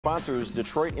Sponsors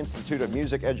Detroit Institute of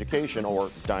Music Education,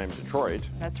 or Dime Detroit.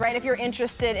 That's right. If you're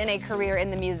interested in a career in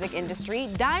the music industry,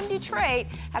 Dime Detroit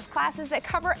has classes that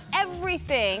cover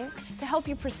everything to help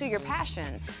you pursue your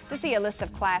passion. To see a list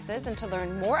of classes and to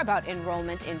learn more about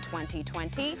enrollment in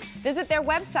 2020, visit their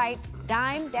website,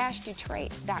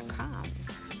 dime-detroit.com.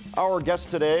 Our guest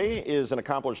today is an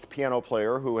accomplished piano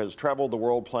player who has traveled the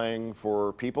world playing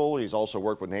for people. He's also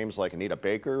worked with names like Anita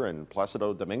Baker and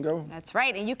Placido Domingo. That's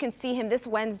right, and you can see him this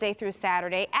Wednesday through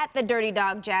Saturday at the Dirty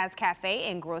Dog Jazz Cafe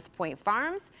in Grosse Pointe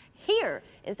Farms. Here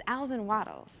is Alvin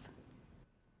Waddle.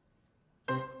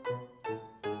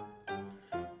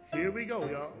 Here we go,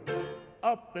 y'all.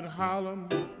 Up in Harlem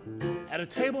at a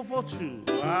table for two.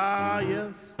 Ah,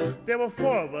 yes, there were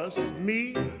four of us,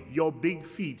 me, your big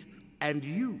feet, and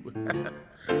you.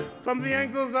 From the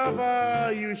ankles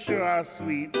up, you sure are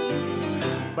sweet.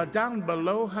 But down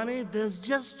below, honey, there's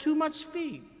just too much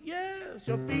feet. Yes,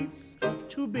 your feet's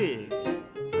too big.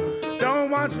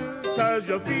 Don't want you, cause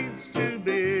your feet's too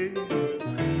big.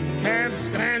 Can't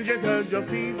stand you, cause your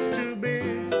feet's too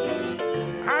big.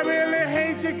 I really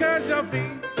hate you, cause your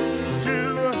feet's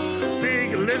too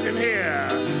big. Listen here.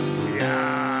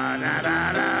 Yeah, da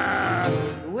da da.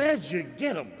 Where'd you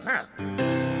get 'em, huh?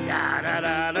 Da, da,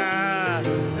 da,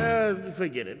 da.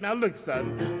 Forget it. Now look,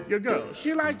 son, your girl,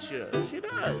 she likes you. She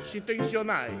does. She thinks you're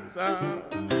nice.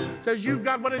 Says you've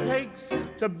got what it takes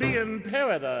to be in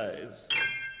paradise.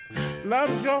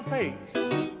 Loves your face.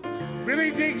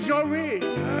 Really digs your rig.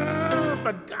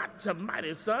 But God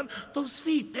almighty, son, those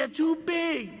feet, they're too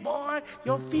big, boy.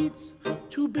 Your feet's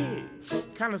too big.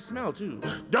 Kind of smell, too.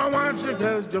 Don't want you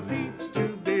cause your feet's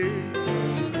too big.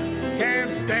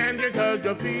 Can't stand you cause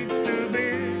your feet's too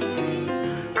big.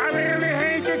 I really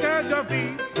hate you cause your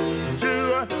feet's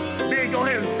too big. Go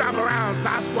ahead and stop around,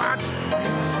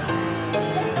 Sasquatch.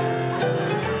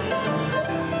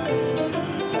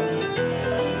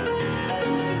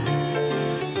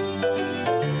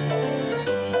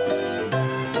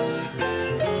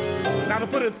 Now to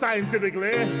put it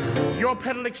scientifically, your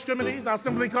pedal extremities are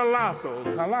simply colossal.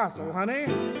 Colossal, honey.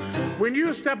 When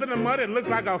you step in the mud, it looks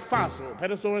like a fossil.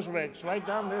 Pedosaurus rex, right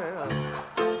down there.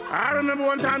 I remember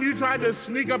one time you tried to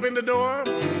sneak up in the door,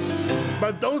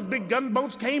 but those big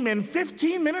gunboats came in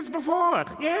 15 minutes before.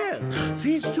 Yes,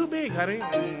 feet's too big, honey.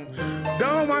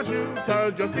 Don't want you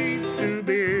cause your feet's too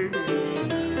big.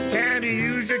 Can't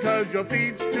use you cause your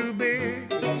feet's too big.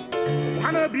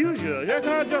 Wanna abuse you, yeah,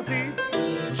 cause your feet's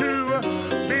too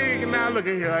big. Now look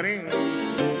at here,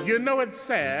 honey. You know it's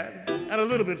sad and a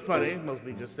little bit funny,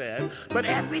 mostly just sad, but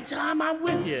every time I'm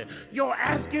with you, you're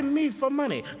asking me for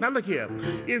money. Now look here,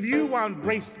 if you want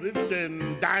bracelets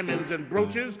and diamonds and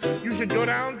brooches, you should go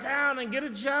downtown and get a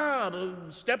job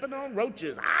of stepping on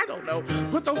roaches. I don't know.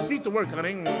 Put those feet to work,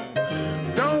 honey.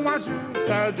 Don't want you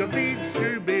cause your feet's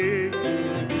too big.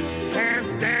 Can't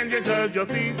stand you cause your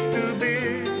feet's too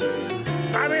big.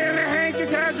 I really hate you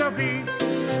cause your feet's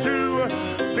too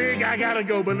big. I gotta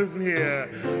go, but listen here.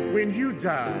 When you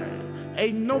die,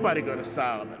 ain't nobody gonna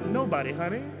solve it. Nobody,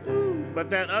 honey. But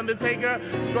that undertaker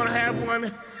is gonna have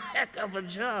one heck of a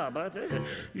job, I tell you.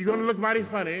 You're gonna look mighty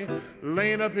funny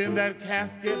laying up in that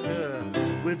casket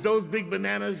with those big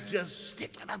bananas just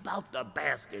sticking about the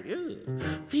basket.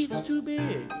 Feet's too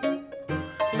big.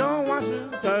 Don't want you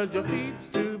cause your feet's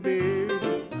too big.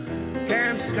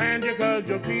 Can't stand you cause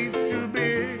your feet's too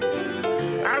big.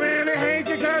 I really hate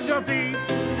you cause your feet's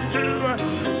too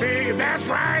big. That's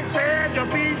right, said your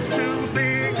feet's too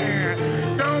big.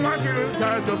 Don't want you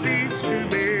cause your feet's too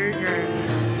big.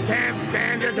 Can't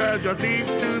stand you cause your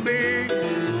feet's too big.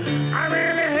 I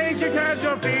really hate you cause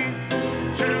your feet's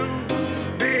too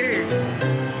big.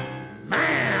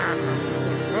 Man.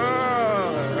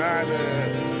 Oh,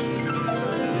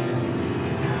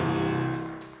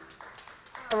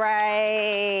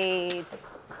 Right.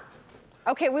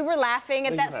 Okay, we were laughing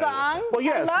at that song. Well,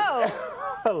 yes. Hello.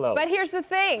 Hello. But here's the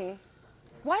thing.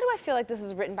 Why do I feel like this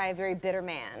was written by a very bitter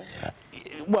man?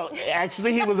 Well,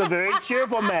 actually, he was a very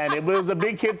cheerful man. It was a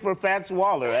big hit for Fats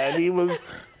Waller, and he was,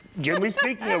 generally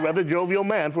speaking, a rather jovial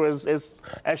man for as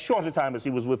short a time as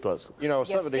he was with us. You know,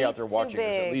 somebody out there feet's watching, too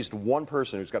there's at big. least one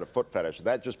person who's got a foot fetish.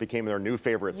 That just became their new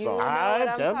favorite You song. know what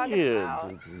I'm talking about.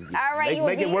 All right,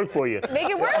 Make it work for you. Make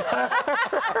it work.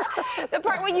 The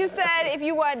part when you said if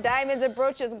you want diamonds and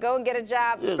brooches, go and get a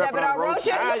job stepping on roaches.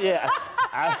 Yeah,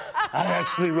 I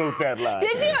actually wrote that line.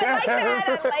 Did you? I like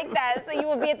that. I like that. So you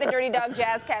will be at the Dirty Dog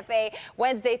Jazz Cafe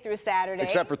Wednesday through Saturday.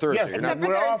 Except for Thursday. Yes, Except for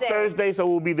we're off Thursday. Thursday, so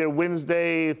we'll be there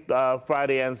Wednesday,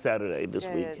 Friday, and Saturday this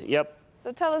week. Yep.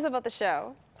 So tell us about the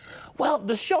show. Well,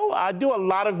 the show, I do a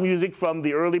lot of music from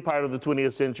the early part of the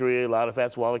 20th century, a lot of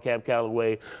Fats Waller, Cab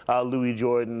Calloway, Louis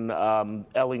Jordan,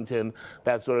 Ellington,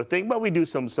 that sort of thing. But we do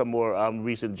some more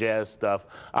recent jazz stuff.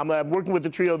 I'm working with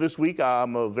the trio this week.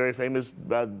 I'm a very famous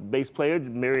bass player,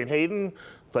 Marion Hayden,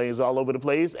 plays all over the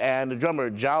place, and the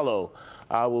drummer, Jallo,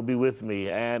 will be with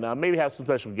me. And maybe have some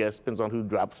special guests, depends on who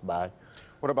drops by.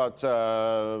 What about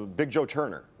Big Joe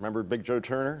Turner? Remember Big Joe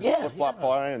Turner? Yeah. Flip, flop,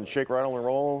 fly, and shake, rattle, and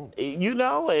roll. You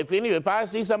know, if I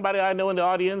see somebody I know in the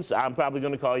audience, I'm probably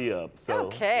going to call you up. So,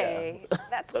 okay, yeah.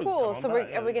 that's cool. So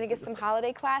are we going to get some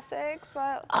holiday classics?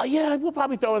 Well, yeah, we'll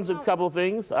probably throw in a couple of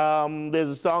things. There's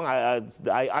a song,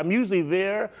 I'm usually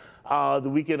there the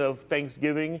weekend of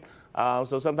Thanksgiving.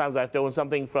 So sometimes I throw in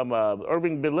something from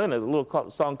Irving Berlin, a little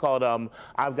song called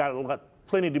I've Got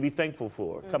Plenty to Be Thankful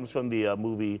For. It comes from the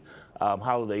movie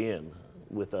Holiday Inn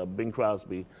with Bing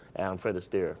Crosby and Fred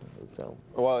Astaire. So.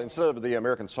 Well, instead of the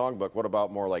American Songbook, what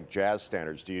about more like jazz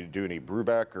standards? Do you do any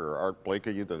Brubeck or Art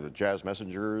Blakey, the Jazz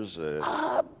Messengers?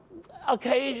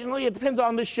 Occasionally, it depends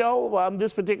on the show.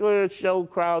 This particular show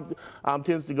crowd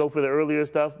tends to go for the earlier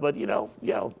stuff, but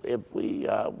if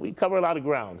we cover a lot of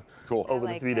ground. Cool. Over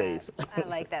the 3 days. I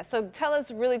like that. So tell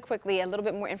us really quickly a little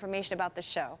bit more information about the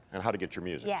show. And how to get your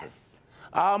music. Yes.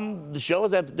 The show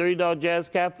is at the Dirty Dog Jazz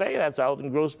Cafe. That's out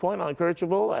in Grosse Pointe on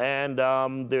Kercheval.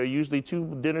 And there are usually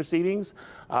 2 dinner seatings,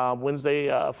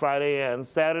 Wednesday, Friday, and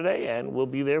Saturday. And we'll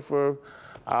be there for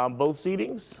both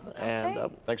seatings. Okay. And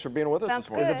thanks for being with us Sounds this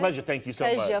morning. It's a pleasure. Thank you so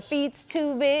much. Because your feet's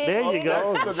too big. There you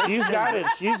go. She's got it.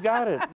 She's got it.